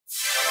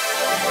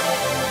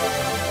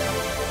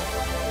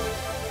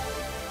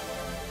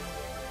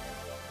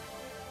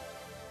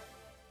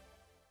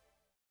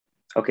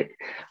Okay.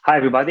 Hi,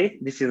 everybody.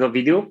 This is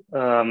Ovidiu.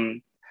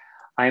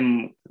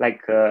 I'm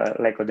like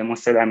Odemo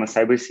said, I'm a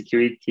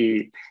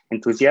cybersecurity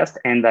enthusiast,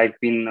 and I've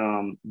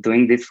been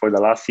doing this for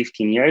the last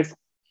 15 years.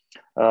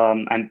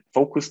 I'm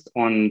focused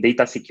on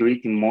data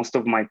security most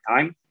of my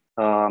time,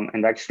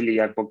 and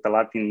actually, I've worked a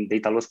lot in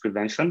data loss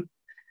prevention.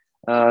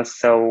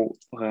 Just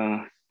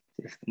a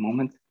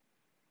moment.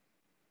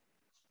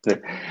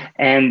 Good.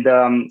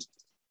 And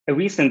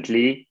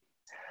recently,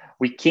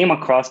 we came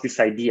across this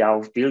idea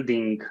of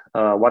building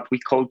what we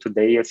call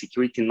today a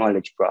security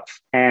knowledge graph.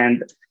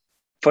 And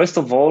first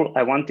of all,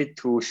 I wanted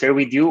to share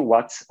with you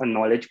what's a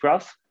knowledge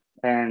graph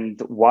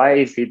and why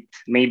is it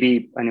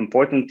maybe an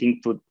important thing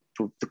to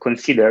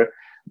consider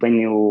when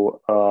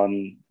you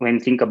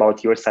think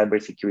about your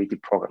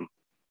cybersecurity program.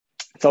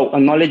 So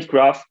a knowledge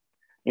graph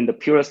in the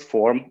purest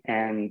form,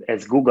 and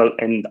as Google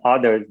and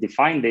others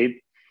defined it,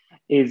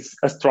 is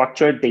a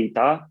structured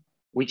data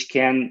which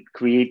can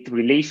create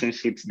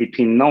relationships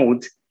between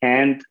nodes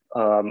and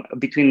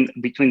between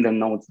the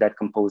nodes that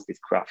compose this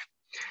graph.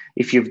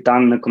 If you've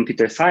done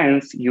computer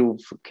science,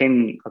 you've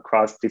came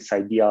across this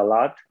idea a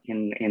lot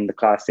in the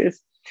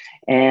classes.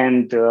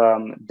 And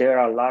there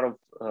are a lot of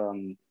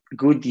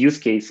good use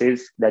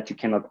cases that you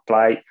can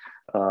apply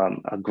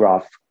a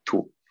graph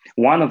to.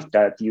 One of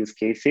that use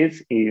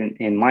cases,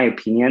 in my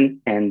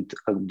opinion, and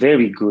a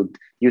very good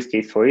use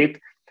case for it,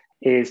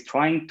 is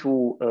trying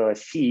to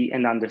see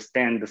and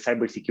understand the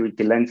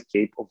cybersecurity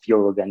landscape of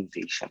your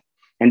organization.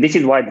 And this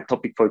is why the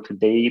topic for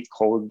today is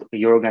called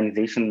your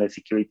organization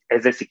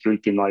as a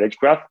security knowledge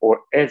graph,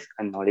 or as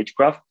a knowledge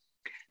graph,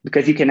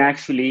 because you can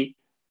actually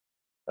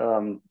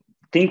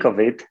think of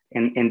it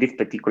in this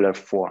particular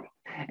form.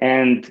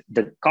 And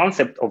the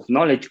concept of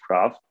knowledge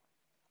graph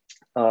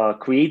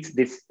creates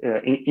this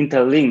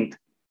interlinked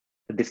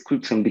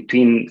description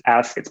between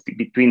assets,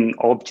 between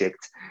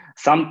objects,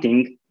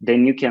 something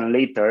then you can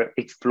later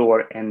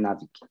explore and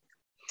navigate.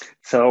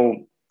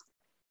 So,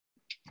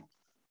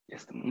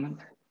 just a moment.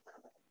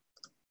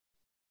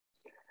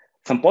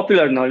 Some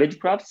popular knowledge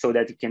graphs, so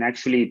that you can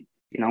actually,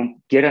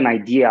 get an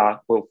idea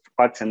of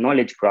what's a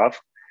knowledge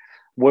graph,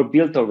 were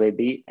built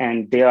already,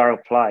 and they are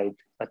applied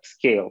at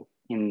scale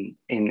in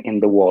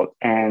the world.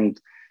 And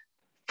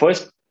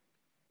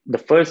the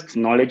first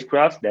knowledge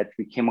graphs that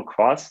we came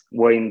across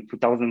were in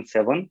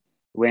 2007,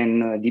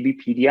 when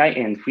DBpedia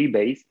and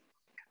Freebase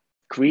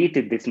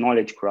created these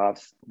knowledge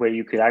graphs where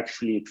you could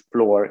actually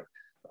explore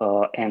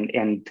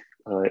and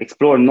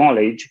explore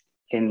knowledge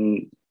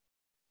in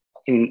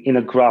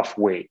a graph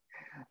way.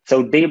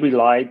 So they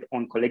relied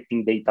on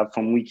collecting data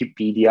from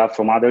Wikipedia,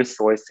 from other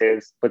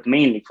sources, but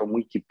mainly from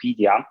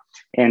Wikipedia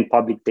and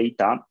public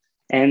data.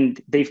 And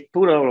they've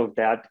put all of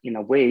that in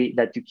a way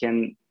that you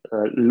can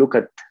look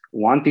at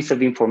one piece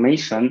of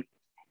information,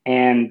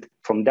 and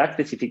from that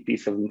specific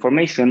piece of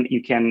information,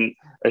 you can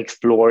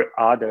explore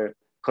other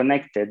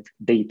connected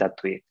data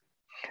to it.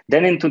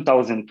 Then in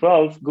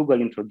 2012, Google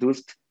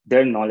introduced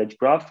their knowledge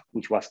graph,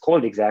 which was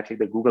called exactly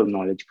the Google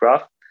Knowledge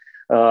Graph.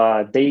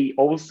 They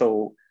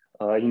also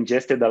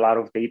ingested a lot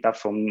of data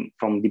from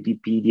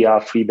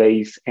Wikipedia,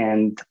 Freebase,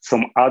 and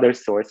some other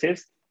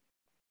sources.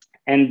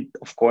 And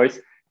of course,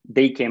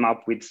 they came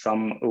up with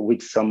some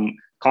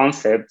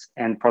concepts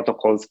and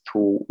protocols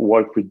to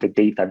work with the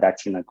data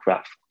that's in a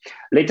graph.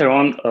 Later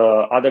on,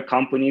 other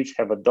companies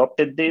have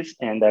adopted this,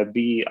 and I'll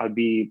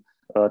be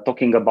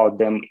talking about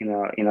them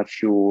in a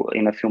few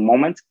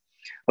moments.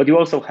 But you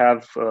also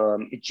have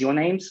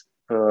geonames.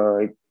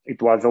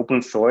 It was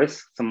open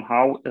source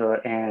somehow,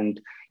 and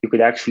you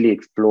could actually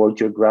explore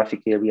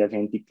geographic areas,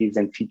 entities,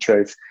 and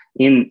features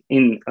in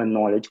a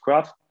knowledge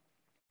graph.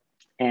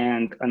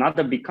 And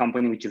another big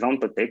company, which is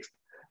OntoText,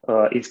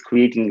 is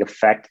creating a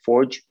fact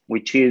forge,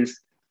 which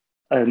is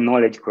a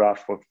knowledge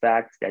graph for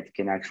facts that you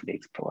can actually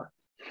explore.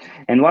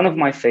 And one of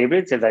my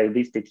favorites, as I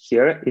listed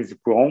here, is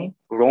Roam.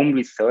 Roam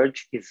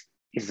Research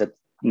is a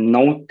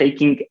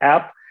note-taking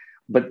app,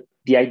 but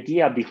the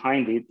idea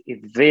behind it is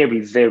very,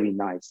 very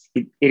nice.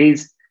 It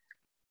is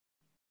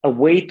a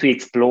way to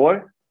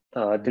explore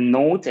the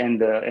notes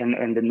and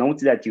the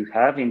notes that you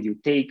have and you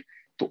take,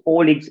 to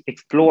all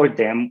explore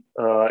them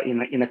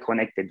in a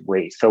connected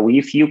way. So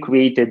if you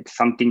created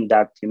something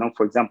that,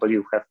 for example,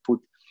 you have put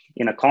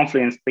in a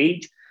Confluence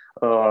page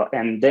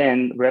and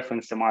then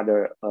reference some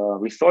other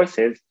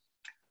resources,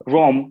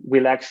 ROM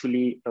will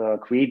actually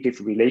create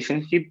these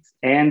relationships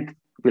and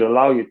will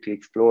allow you to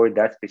explore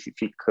that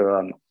specific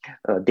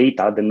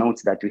data, the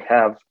notes that you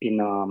have in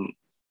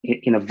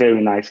a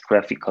very nice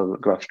graphical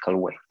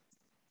way.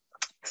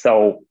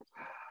 So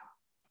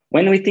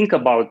when we think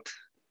about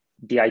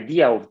the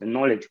idea of the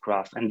knowledge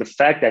graph and the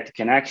fact that you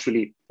can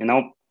actually,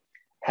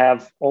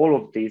 have all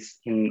of this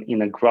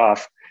in a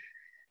graph,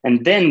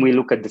 and then we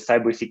look at the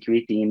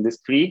cybersecurity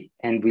industry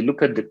and we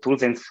look at the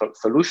tools and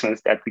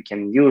solutions that we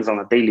can use on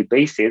a daily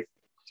basis,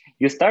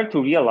 you start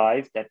to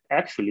realize that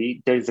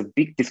actually there's a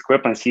big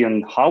discrepancy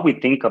on how we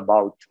think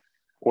about,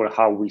 or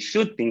how we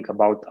should think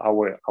about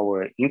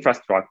our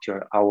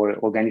infrastructure, our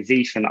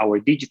organization, our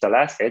digital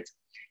assets,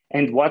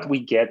 and what we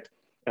get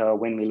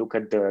when we look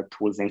at the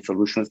tools and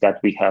solutions that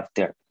we have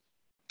there.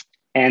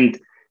 And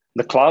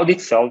the cloud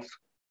itself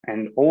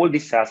and all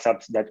these SaaS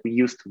apps that we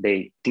use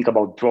today, think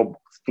about Dropbox,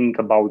 think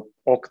about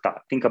Okta,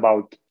 think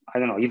about, I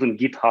don't know, even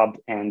GitHub,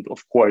 and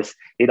of course,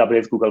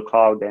 AWS, Google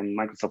Cloud, and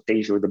Microsoft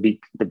Azure, the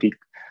big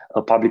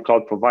public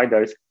cloud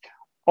providers.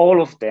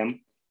 All of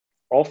them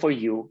offer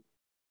you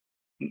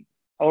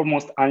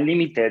almost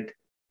unlimited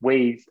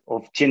ways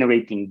of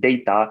generating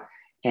data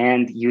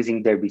and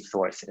using their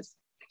resources.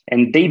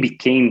 And they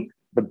became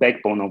the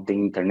backbone of the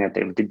internet,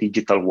 of the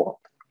digital world,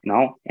 you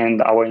know?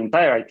 And our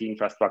entire IT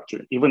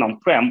infrastructure, even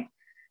on-prem,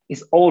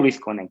 is always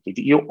connected.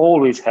 You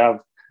always have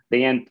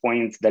the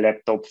endpoints, the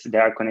laptops, they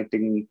are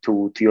connecting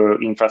to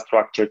your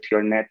infrastructure, to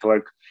your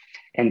network,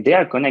 and they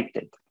are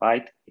connected,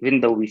 right?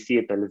 Even though we see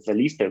it as a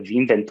list of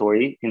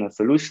inventory in a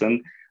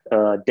solution,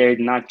 they're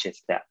not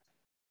just that.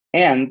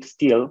 And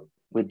still,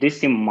 with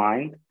this in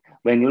mind,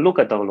 when you look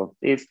at all of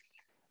this,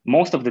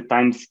 most of the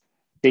times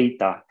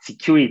data,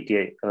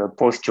 security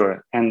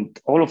posture, and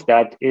all of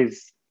that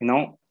is,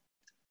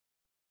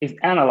 is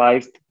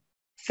analyzed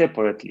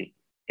separately,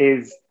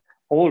 is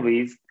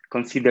always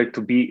considered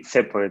to be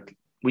separate,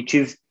 which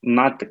is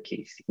not the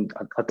case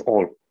at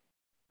all.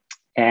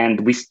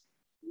 And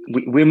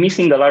we're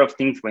missing a lot of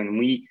things when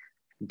we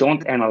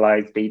don't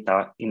analyze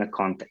data in a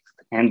context.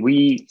 And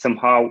we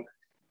somehow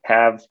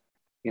have,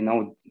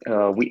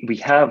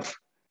 we have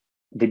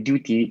the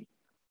duty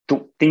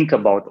to think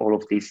about all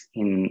of this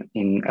in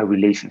a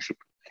relationship.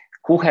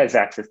 Who has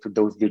access to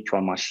those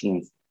virtual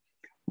machines?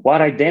 What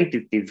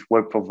identities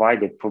were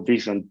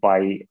provisioned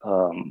by,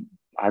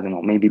 I don't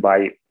know, maybe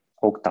by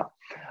Okta?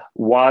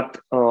 What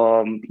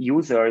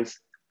users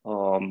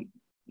or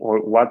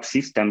what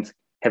systems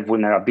have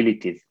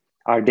vulnerabilities?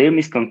 Are they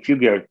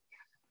misconfigured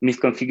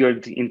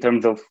in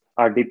terms of,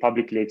 are they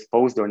publicly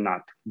exposed or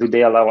not? Do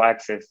they allow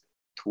access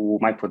to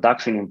my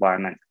production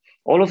environment?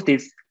 All of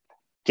this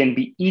can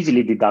be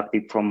easily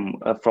deducted from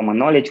a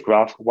knowledge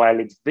graph, while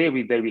it's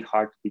very, very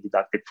hard to be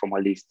deducted from a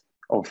list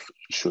of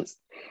issues.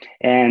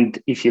 And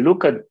if you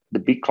look at the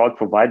big cloud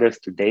providers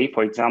today,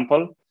 for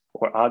example,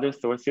 or other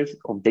sources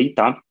of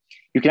data,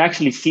 you can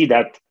actually see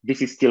that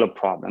this is still a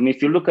problem.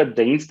 If you look at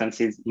the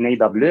instances in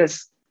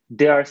AWS,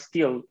 there are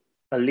still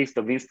a list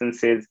of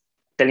instances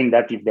telling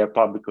that if they're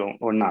public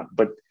or not,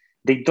 but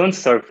they don't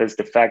surface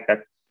the fact that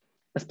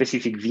a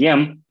specific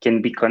VM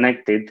can be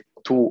connected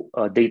to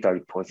a data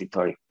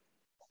repository,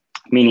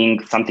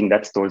 meaning something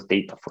that stores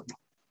data for you.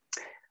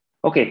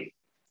 Okay,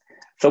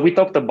 so we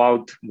talked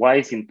about why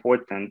it's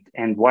important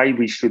and why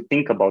we should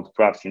think about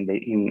graphs in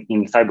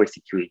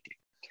cybersecurity.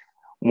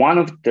 One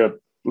of the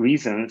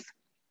reasons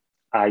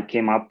I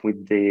came up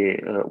with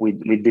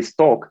this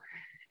talk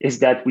is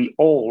that we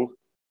all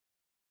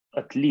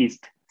at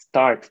least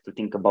start to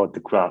think about the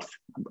graphs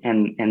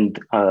and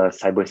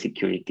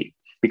cybersecurity,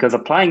 because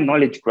applying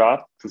knowledge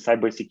graph to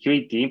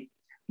cybersecurity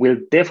will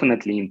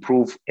definitely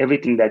improve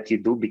everything that you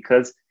do,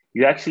 because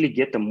you actually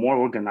get a more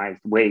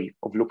organized way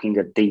of looking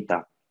at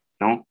data,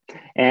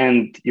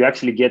 and you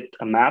actually get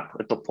a map,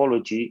 a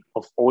topology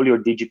of all your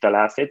digital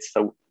assets.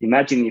 So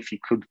imagine if you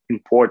could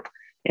import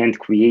and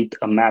create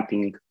a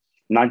mapping,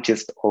 not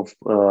just of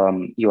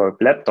your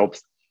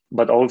laptops,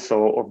 but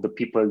also of the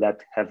people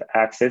that have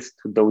access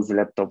to those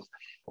laptops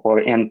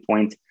or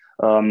endpoints.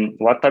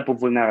 What type of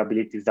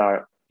vulnerabilities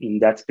are in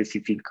that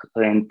specific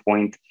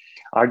endpoint?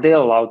 Are they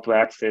allowed to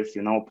access,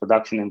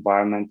 production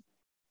environment?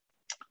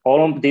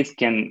 All of this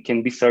can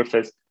be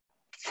surfaced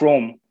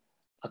from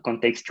a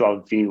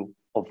contextual view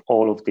of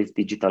all of these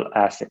digital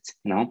assets,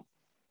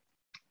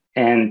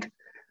 And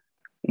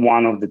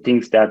one of the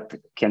things that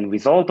can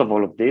result of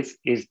all of this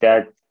is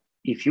that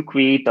if you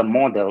create a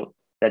model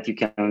that you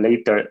can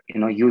later,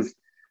 use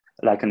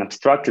like an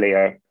abstract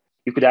layer,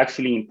 you could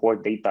actually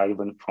import data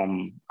even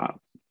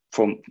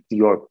from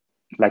your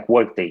like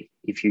Workday.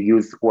 If you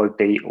use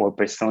Workday or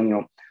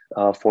Personio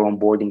for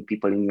onboarding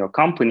people in your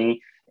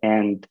company,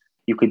 and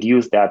you could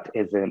use that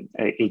as an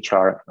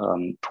HR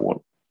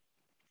tool.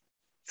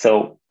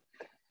 So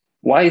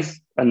why is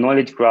a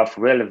knowledge graph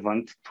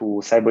relevant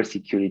to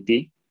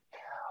cybersecurity?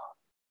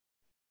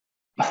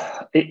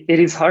 It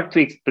is hard to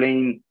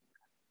explain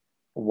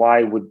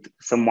why would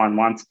someone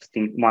want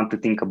to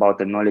think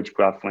about a knowledge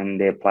graph when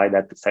they apply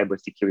that to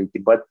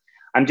cybersecurity. But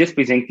I'm just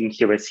presenting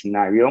here a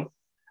scenario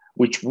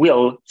which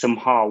will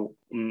somehow,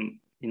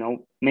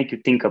 make you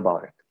think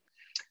about it.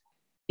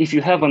 If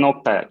you have an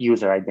Okta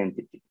user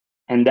identity,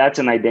 and that's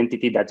an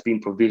identity that's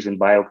been provisioned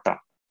by Okta,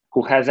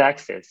 who has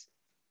access,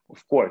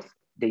 of course,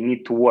 they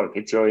need to work.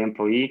 It's your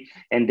employee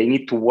and they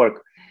need to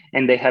work,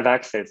 and they have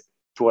access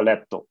to a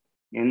laptop.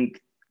 And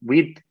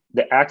with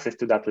the access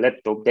to that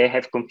laptop, they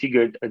have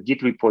configured a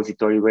Git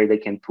repository where they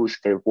can push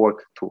their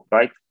work to,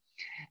 right?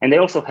 And they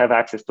also have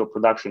access to a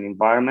production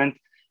environment,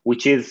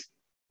 which is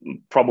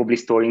probably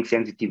storing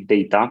sensitive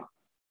data.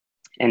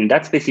 And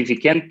that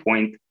specific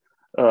endpoint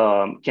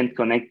can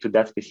connect to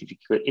that specific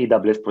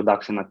AWS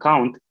production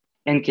account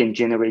and can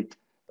generate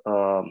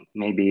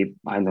maybe,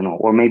 I don't know,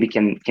 or maybe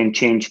can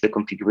change the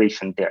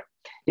configuration there.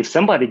 If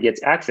somebody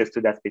gets access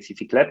to that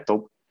specific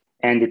laptop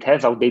and it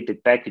has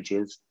outdated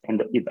packages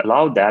and it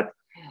allowed that,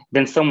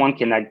 then someone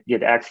can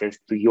get access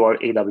to your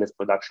AWS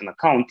production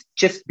account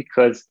just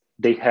because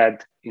they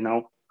had,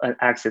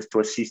 access to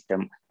a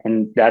system,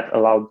 and that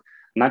allowed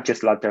not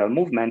just lateral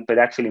movement, but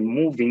actually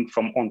moving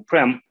from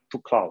on-prem to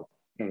cloud.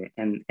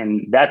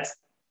 And that's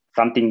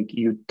something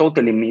you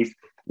totally miss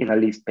in a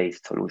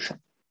list-based solution.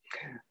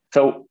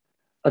 So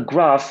a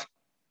graph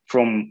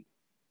from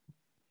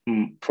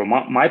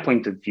my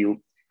point of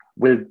view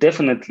will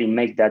definitely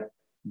make that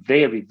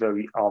very,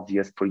 very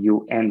obvious for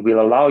you and will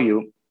allow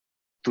you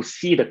to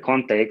see the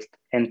context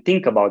and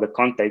think about the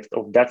context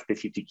of that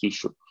specific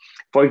issue.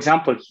 For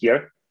example,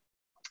 here,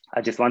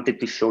 I just wanted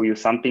to show you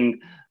something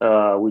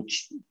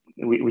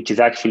which is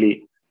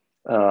actually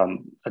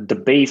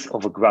the base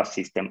of a graph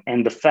system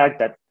and the fact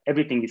that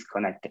everything is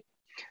connected.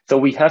 So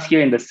we have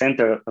here in the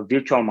center a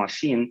virtual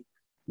machine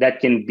that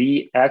can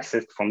be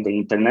accessed from the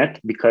internet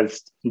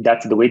because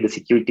that's the way the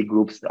security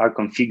groups are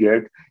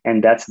configured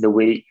and that's the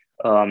way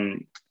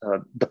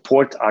the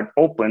ports are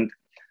opened.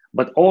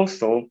 But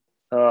also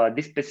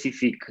this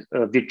specific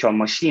virtual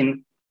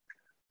machine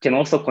can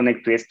also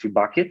connect to S3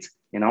 buckets,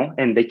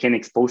 and they can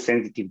expose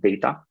sensitive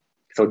data.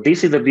 So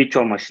this is a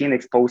virtual machine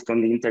exposed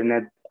on the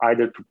internet,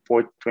 either to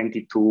port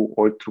 22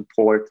 or to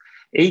port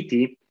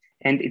 80,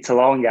 and it's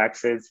allowing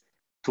access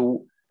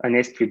to an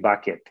S3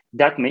 bucket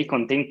that may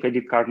contain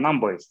credit card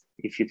numbers,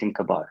 if you think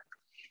about it.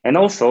 And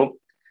also,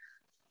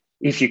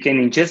 if you can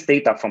ingest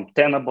data from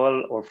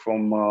Tenable or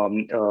from,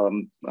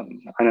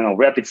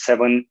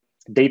 Rapid7,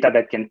 data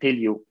that can tell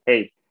you,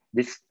 hey,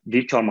 this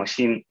virtual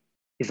machine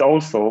is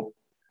also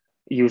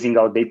using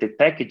outdated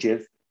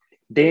packages,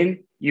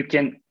 then you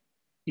can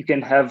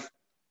have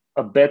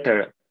a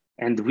better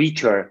and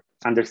richer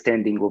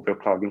understanding of your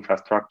cloud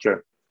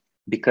infrastructure,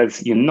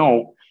 because you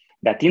know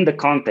that in the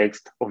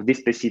context of this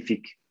specific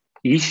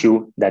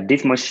issue, that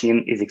this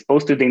machine is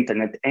exposed to the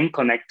internet and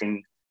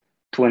connecting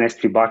to an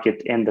S3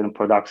 bucket and a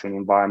production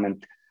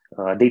environment,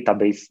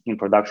 database in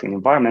production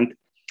environment,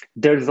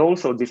 there's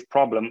also this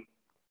problem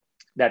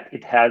that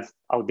it has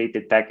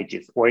outdated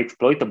packages or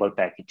exploitable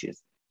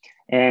packages.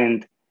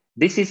 And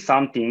this is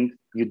something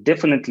you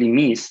definitely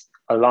miss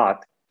a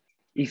lot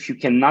if you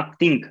cannot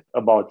think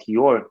about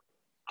your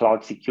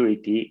cloud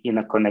security in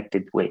a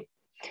connected way.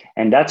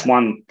 And that's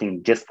one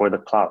thing just for the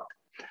cloud.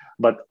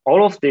 But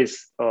all of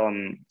this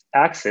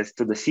access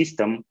to the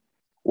system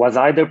was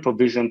either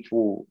provisioned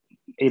through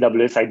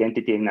AWS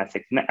Identity and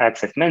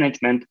Access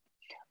Management,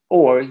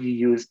 or you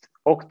used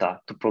Okta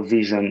to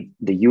provision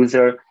the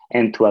user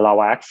and to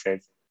allow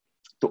access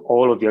to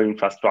all of your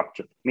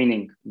infrastructure,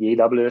 meaning the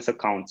AWS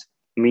accounts,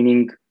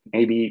 meaning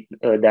maybe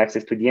the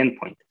access to the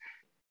endpoint,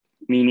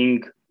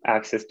 meaning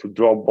access to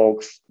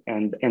Dropbox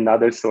and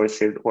other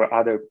sources or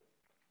other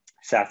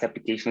SaaS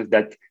applications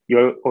that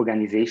your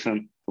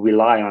organization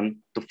rely on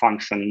to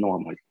function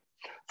normally.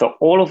 So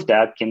all of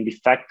that can be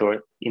factored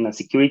in a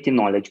security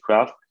knowledge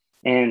graph.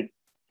 And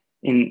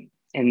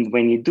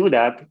when you do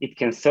that, it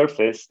can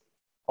surface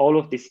all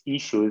of these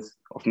issues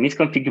of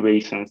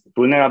misconfigurations,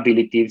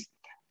 vulnerabilities.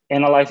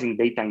 Analyzing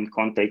data in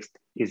context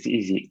is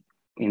easy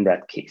in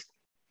that case.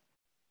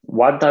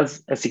 What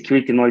does a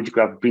security knowledge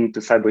graph bring to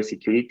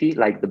cybersecurity,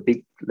 like the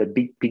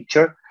big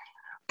picture?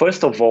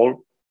 First of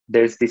all,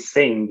 there's this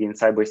saying in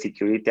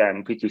cybersecurity,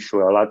 I'm pretty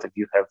sure a lot of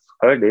you have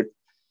heard it,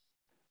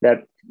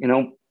 that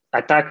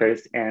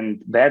attackers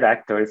and bad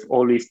actors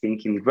always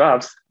think in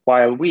graphs,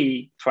 while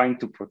we, trying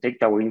to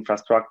protect our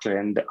infrastructure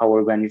and our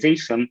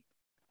organization,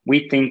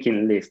 we think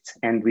in lists.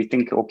 And we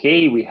think,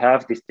 okay, we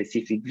have this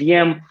specific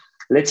VM,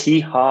 let's see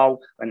how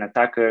an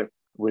attacker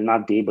will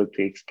not be able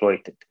to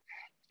exploit it.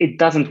 It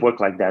doesn't work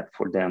like that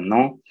for them,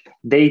 no?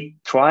 They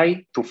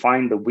try to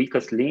find the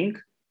weakest link,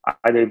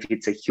 either if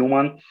it's a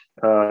human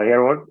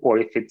error or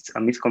if it's a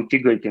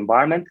misconfigured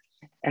environment.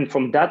 And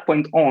from that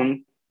point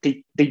on,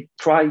 they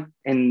try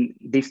and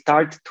they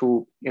start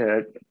to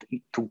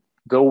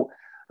go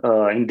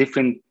in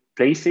different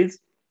places,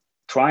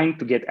 trying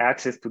to get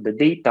access to the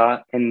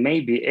data and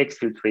maybe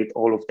exfiltrate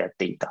all of that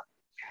data.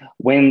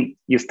 When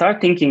you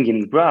start thinking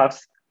in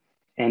graphs,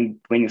 and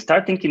when you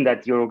start thinking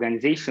that your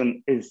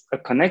organization is a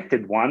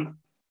connected one,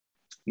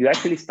 you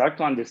actually start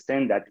to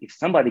understand that if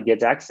somebody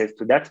gets access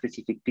to that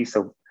specific piece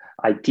of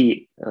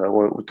IT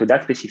or to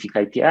that specific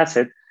IT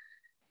asset,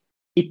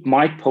 it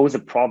might pose a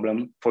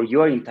problem for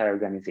your entire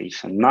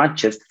organization, not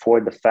just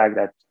for the fact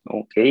that,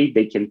 okay,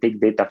 they can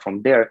take data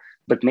from there,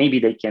 but maybe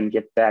they can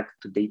get back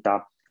to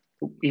data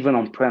even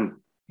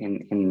on-prem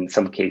in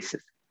some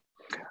cases.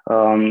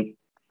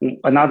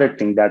 Another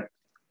thing that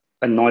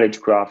a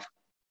knowledge graph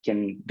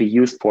can be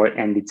used for,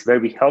 and it's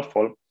very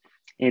helpful,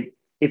 it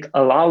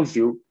allows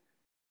you,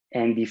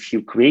 and if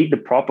you create the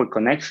proper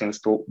connections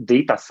to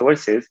data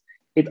sources,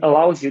 it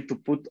allows you to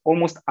put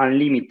almost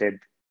unlimited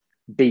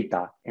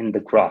data in the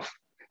graph,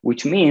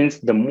 which means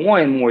the more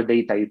and more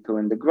data you put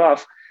in the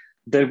graph,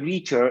 the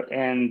richer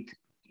and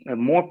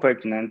more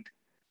pertinent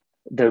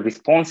the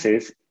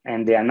responses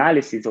and the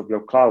analysis of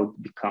your cloud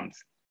becomes.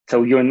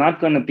 So you're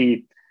not going to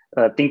be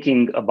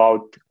thinking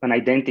about an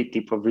identity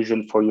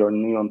provision for your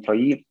new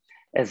employee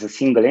as a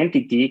single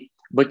entity,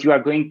 but you are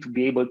going to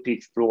be able to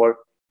explore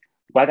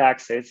what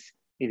access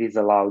it is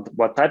allowed,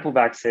 what type of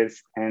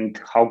access, and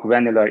how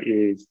granular it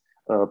is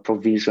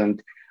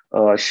provisioned.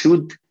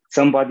 Should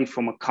somebody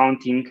from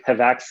accounting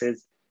have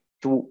access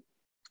to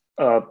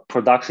a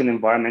production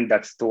environment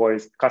that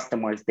stores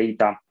customers'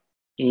 data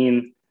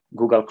in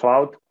Google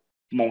Cloud?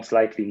 Most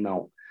likely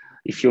no.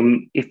 If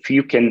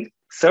you can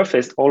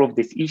surface all of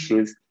these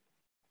issues,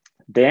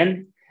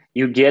 then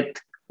you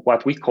get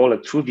what we call a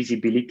true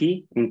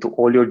visibility into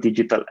all your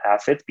digital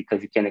assets,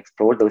 because you can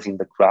explore those in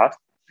the graph.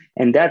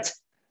 And that's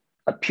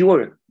a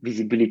pure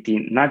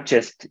visibility, not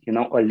just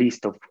a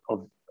list of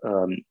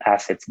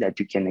assets that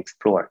you can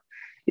explore.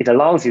 It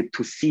allows you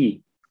to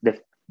see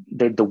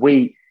the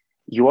way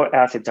your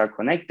assets are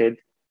connected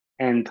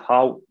and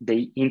how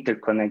they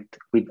interconnect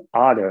with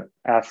other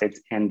assets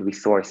and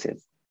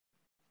resources.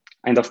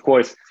 And of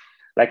course,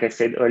 like I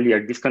said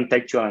earlier, this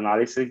contextual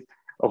analysis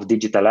of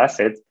digital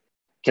assets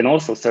can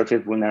also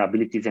surface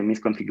vulnerabilities and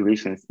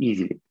misconfigurations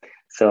easily.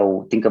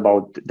 So think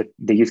about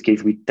the use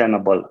case with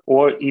Tenable,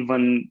 or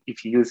even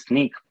if you use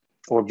Snyk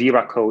or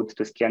Vera code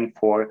to scan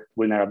for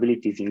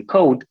vulnerabilities in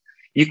code,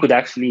 you could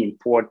actually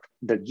import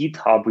the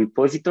GitHub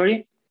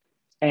repository,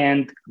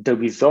 and the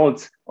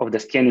results of the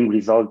scanning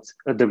results,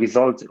 the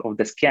results of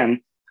the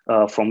scan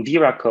from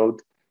Vera code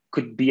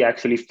could be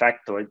actually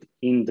factored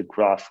in the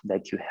graph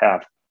that you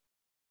have.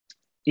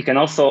 You can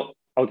also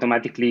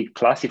automatically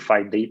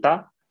classify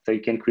data. So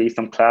you can create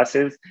some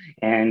classes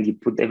and you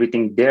put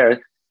everything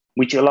there,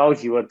 which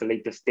allows you at the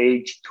later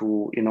stage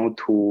to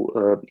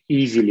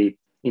easily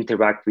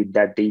interact with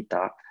that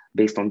data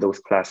based on those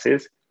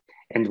classes.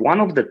 And one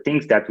of the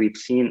things that we've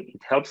seen,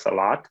 it helps a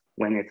lot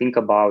when you think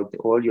about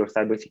all your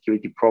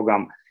cybersecurity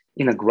program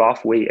in a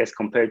graph way as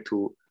compared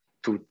to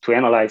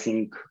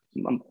analyzing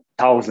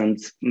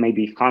thousands,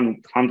 maybe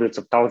hundreds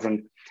of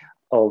thousands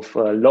of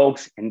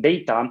logs and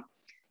data.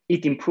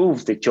 It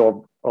improves the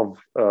job of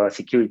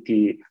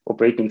security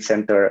operating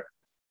center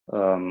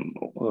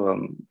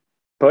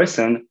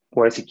person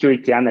or a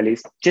security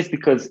analyst, just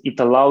because it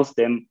allows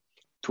them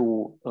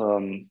to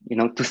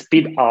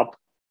speed up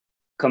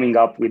coming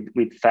up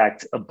with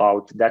facts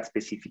about that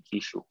specific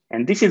issue.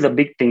 And this is a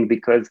big thing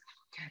because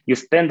you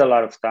spend a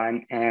lot of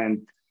time,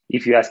 and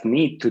if you ask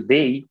me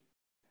today,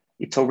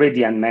 it's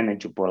already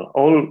unmanageable.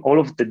 All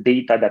of the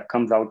data that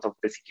comes out of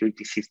the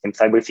security system,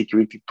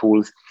 cybersecurity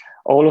tools,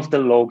 all of the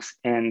logs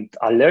and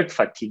alert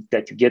fatigue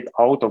that you get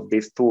out of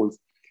these tools,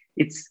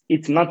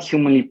 it's not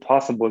humanly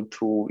possible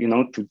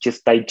to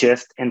just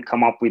digest and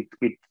come up with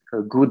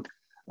a good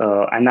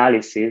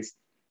analysis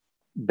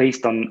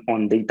based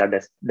on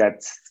data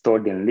that's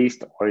stored in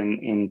list or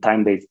in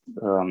time-based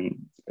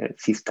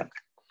systems.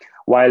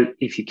 While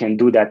if you can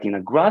do that in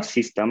a graph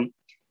system,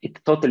 it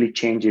totally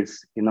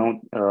changes,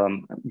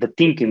 the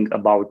thinking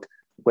about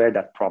where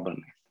that problem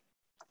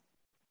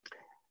is.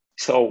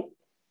 So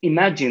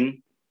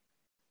imagine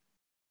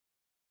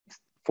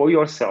for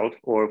yourself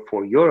or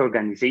for your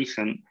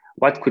organization,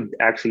 what could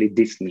actually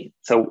this mean?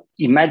 So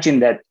imagine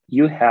that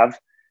you have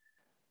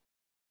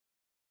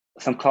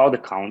some cloud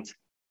accounts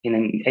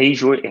in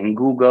Azure and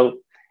Google.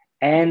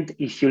 And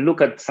if you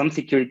look at some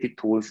security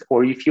tools,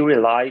 or if you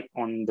rely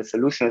on the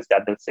solutions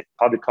that the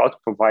public cloud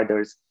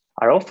providers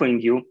are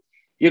offering you,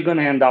 you're going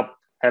to end up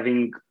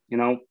having,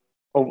 an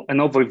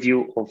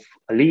overview of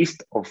a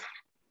list of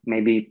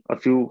maybe a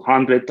few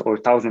hundred or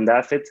thousand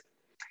assets.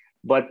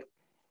 But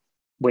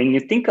when you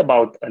think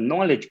about a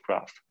knowledge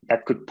graph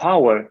that could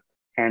power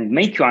and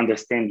make you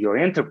understand your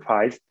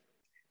enterprise,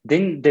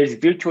 then there's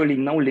virtually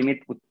no limit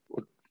with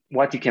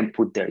what you can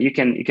put there. You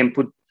can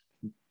put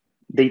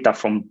data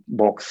from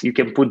Box. You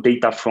can put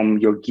data from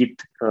your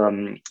Git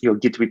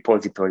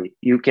repository.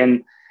 You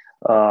can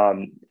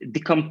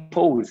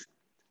decompose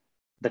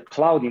the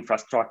cloud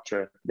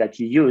infrastructure that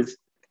you use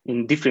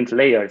in different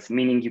layers,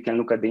 meaning you can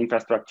look at the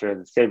infrastructure as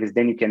a service,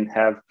 then you can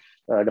have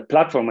the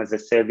platform as a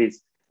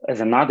service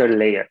as another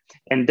layer.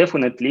 And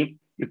definitely,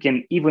 you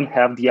can even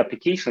have the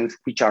applications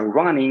which are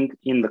running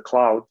in the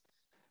cloud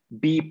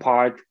be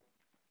part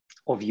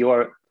of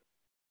your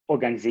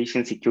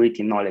organization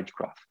security knowledge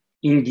graph.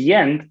 In the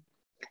end,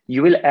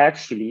 you will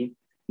actually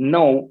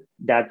know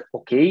that,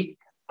 okay,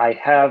 I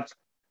have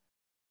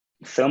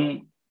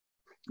some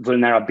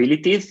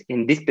vulnerabilities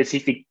in this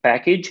specific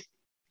package,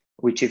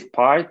 which is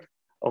part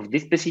of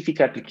this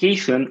specific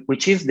application,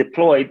 which is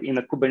deployed in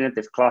a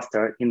Kubernetes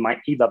cluster in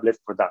my AWS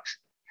production.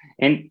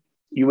 And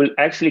you will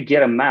actually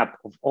get a map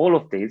of all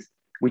of this,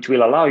 which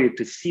will allow you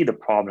to see the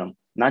problem,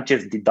 not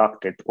just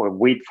deduct it or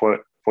wait for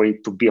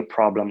it to be a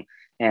problem.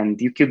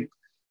 And you could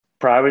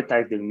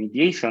prioritize the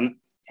remediation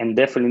and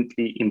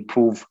definitely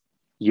improve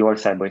your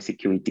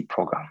cybersecurity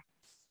program.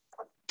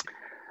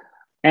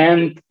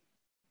 And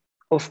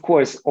of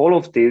course, all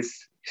of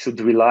this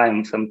should rely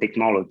on some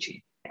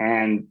technology,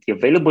 and the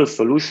available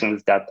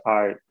solutions that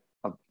are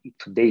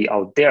today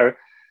out there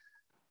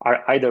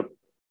are either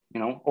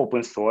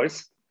open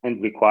source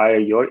and require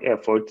your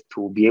effort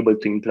to be able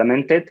to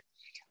implement it,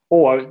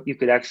 or you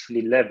could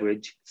actually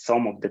leverage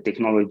some of the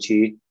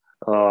technology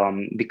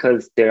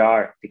because there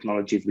are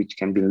technologies which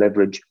can be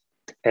leveraged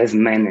as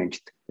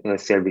managed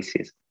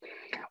services.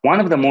 One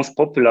of the most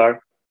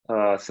popular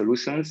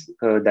solutions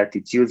that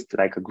it's used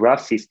like a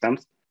graph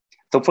systems.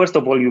 So first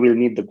of all, you will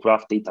need the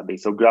graph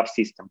database or graph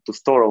system to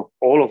store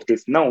all of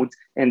these nodes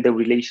and the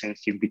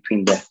relationship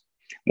between them.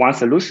 One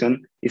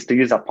solution is to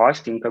use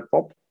Apache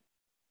Tinkerpop.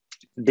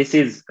 This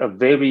is a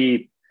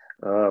very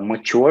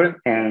mature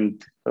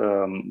and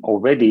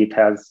already it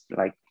has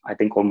like, I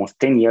think almost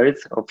 10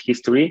 years of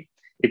history.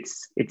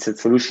 It's a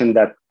solution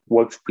that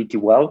works pretty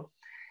well.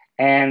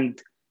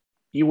 And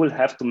you will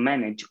have to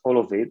manage all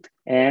of it.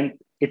 And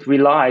it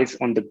relies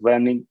on the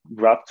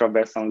graph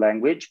traversal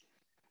language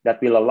that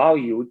will allow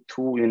you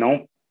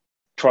to,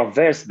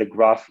 traverse the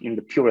graph in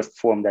the purest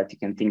form that you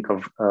can think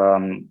of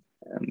an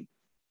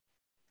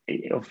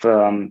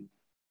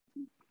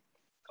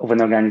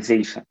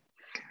organization.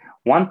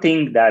 One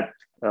thing that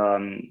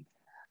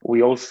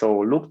we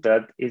also looked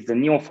at is the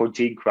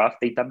Neo4j graph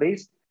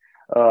database.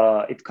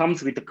 It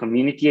comes with a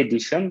community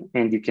edition,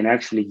 and you can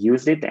actually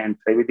use it and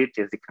play with it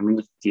as a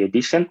community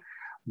edition.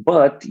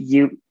 But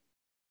you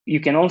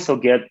can also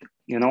get,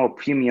 a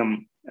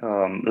premium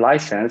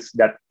license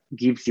that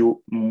gives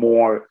you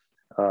more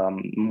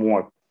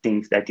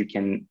things that you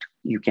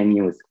can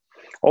use.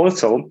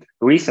 Also,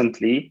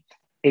 recently,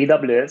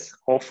 AWS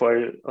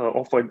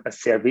offered a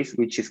service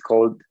which is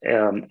called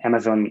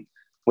Amazon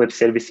Web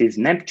Services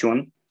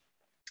Neptune.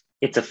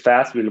 It's a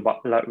fast,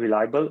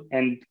 reliable,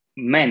 and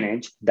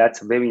managed.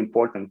 That's a very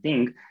important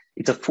thing.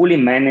 It's a fully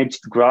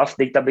managed graph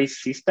database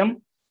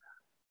system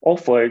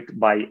offered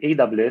by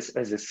AWS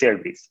as a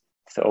service.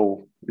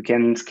 So you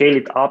can scale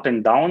it up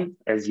and down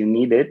as you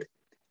need it,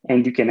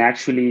 and you can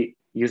actually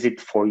use it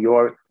for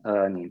your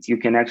needs. You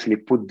can actually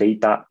put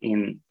data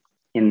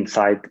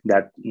inside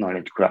that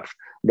knowledge graph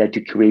that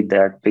you create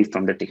there based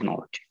on the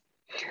technology.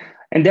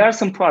 And there are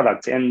some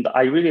products, and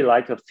I really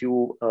like a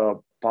few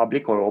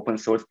public or open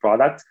source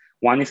products.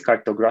 One is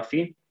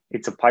Cartography.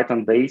 It's a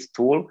Python-based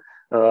tool,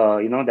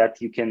 that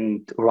you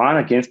can run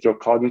against your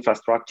cloud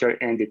infrastructure,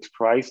 and it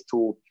tries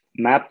to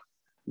map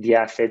the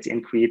assets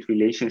and create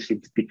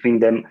relationships between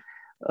them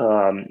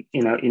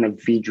in a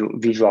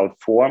visual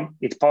form.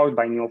 It's powered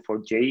by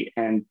Neo4j,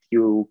 and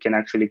you can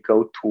actually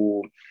go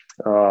to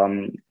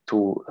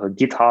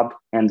GitHub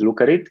and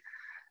look at it.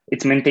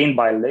 It's maintained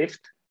by Lyft,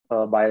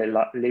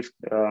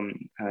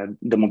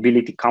 the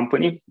mobility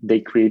company.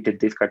 They created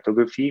this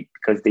cartography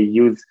because they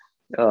use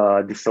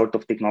this sort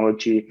of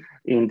technology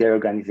in their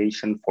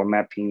organization for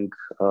mapping,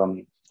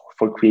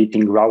 for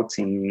creating routes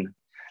in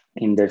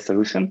their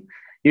solution.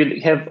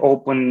 You have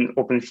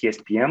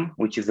OpenCSPM,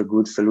 which is a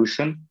good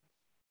solution.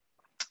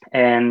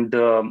 And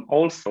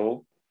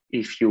also,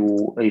 if you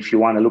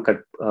want to look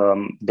at,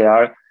 there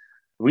are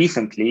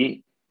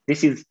recently,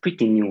 this is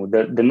pretty new.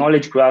 The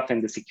knowledge graph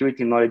and the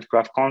security knowledge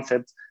graph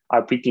concepts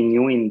are pretty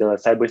new in the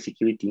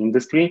cybersecurity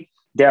industry.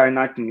 They are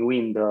not new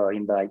in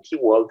the IT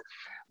world,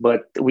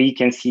 but we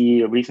can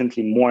see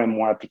recently more and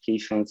more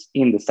applications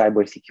in the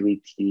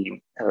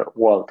cybersecurity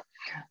world.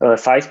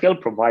 Cycale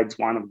provides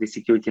one of the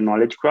security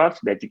knowledge graphs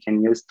that you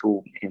can use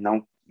to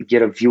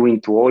get a view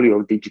into all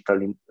your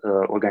digital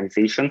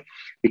organization,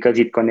 because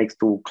it connects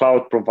to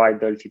cloud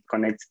providers, it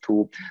connects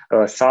to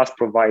SaaS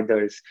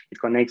providers, it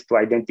connects to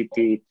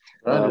identity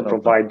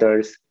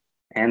providers,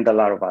 and a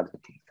lot of other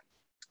things.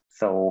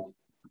 So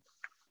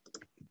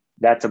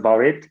that's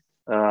about it.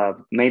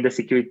 May the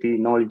security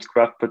knowledge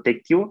graph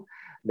protect you.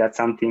 That's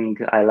something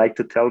I like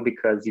to tell,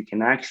 because you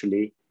can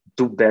actually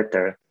do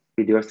better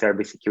with your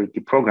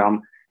cybersecurity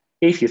program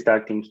if you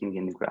start thinking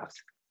in the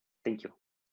graphs. Thank you.